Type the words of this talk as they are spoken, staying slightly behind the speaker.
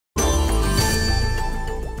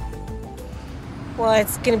Well,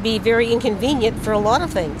 it's going to be very inconvenient for a lot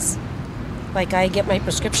of things. Like, I get my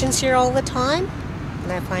prescriptions here all the time,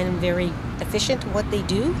 and I find them very efficient in what they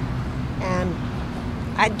do, and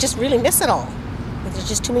I just really miss it all. There's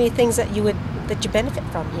just too many things that you benefit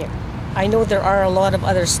from here. I know there are a lot of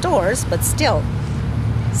other stores, but still,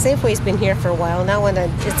 Safeway's been here for a while now, and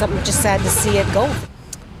it's just sad to see it go.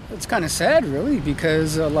 It's kind of sad, really,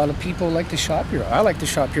 because a lot of people like to shop here. I like to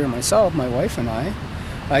shop here myself, my wife and I.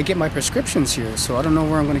 I get my prescriptions here, so I don't know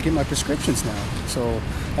where I'm going to get my prescriptions now. So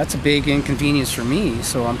that's a big inconvenience for me,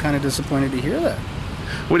 so I'm kind of disappointed to hear that.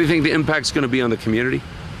 What do you think the impact's going to be on the community?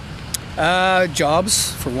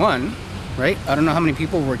 Jobs, for one, right? I don't know how many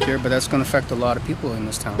people work here, but that's going to affect a lot of people in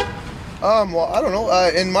this town. Well, I don't know.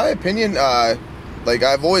 In my opinion, like,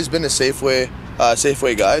 I've always been a Safeway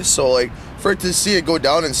guy, so like for it to see it go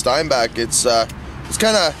down in Steinbach, it's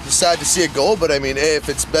kind of sad to see it go. But I mean, hey, if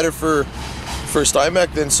it's better for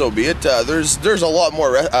Steinbach, then so be it. There's a lot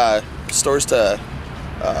more stores to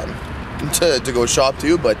go shop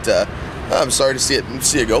to, but I'm sorry to see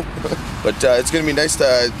it go. But it's gonna be nice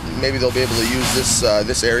to maybe they'll be able to use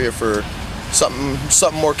this area for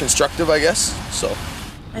something more constructive, I guess. So.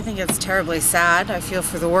 I think it's terribly sad. I feel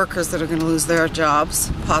for the workers that are going to lose their jobs,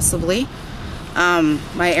 possibly.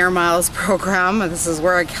 My Air Miles program, this is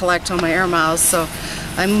where I collect all my Air Miles, so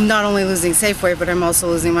I'm not only losing Safeway, but I'm also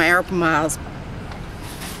losing my Air Miles.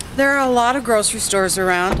 There are a lot of grocery stores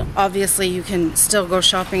around. Obviously, you can still go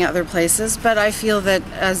shopping at other places, but I feel that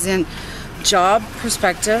as in job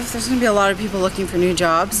perspective, there's going to be a lot of people looking for new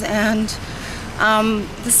jobs, and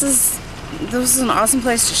this is an awesome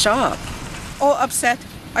place to shop. Oh, upset.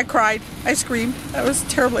 I cried. I screamed. I was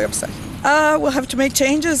terribly upset. We'll have to make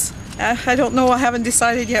changes. I don't know. I haven't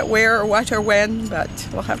decided yet where or what or when, but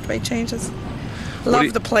we'll have to make changes.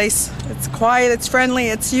 Love the place. It's quiet, it's friendly,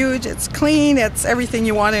 it's huge, it's clean, it's everything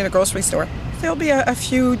you want in a grocery store. There'll be a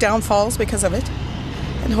few downfalls because of it,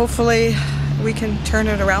 and hopefully we can turn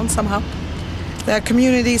it around somehow. The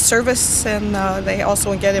community service, and they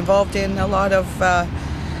also get involved in a lot of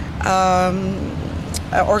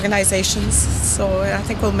organizations, so I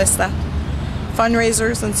think we'll miss that.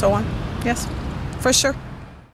 Fundraisers and so on. Yes, for sure.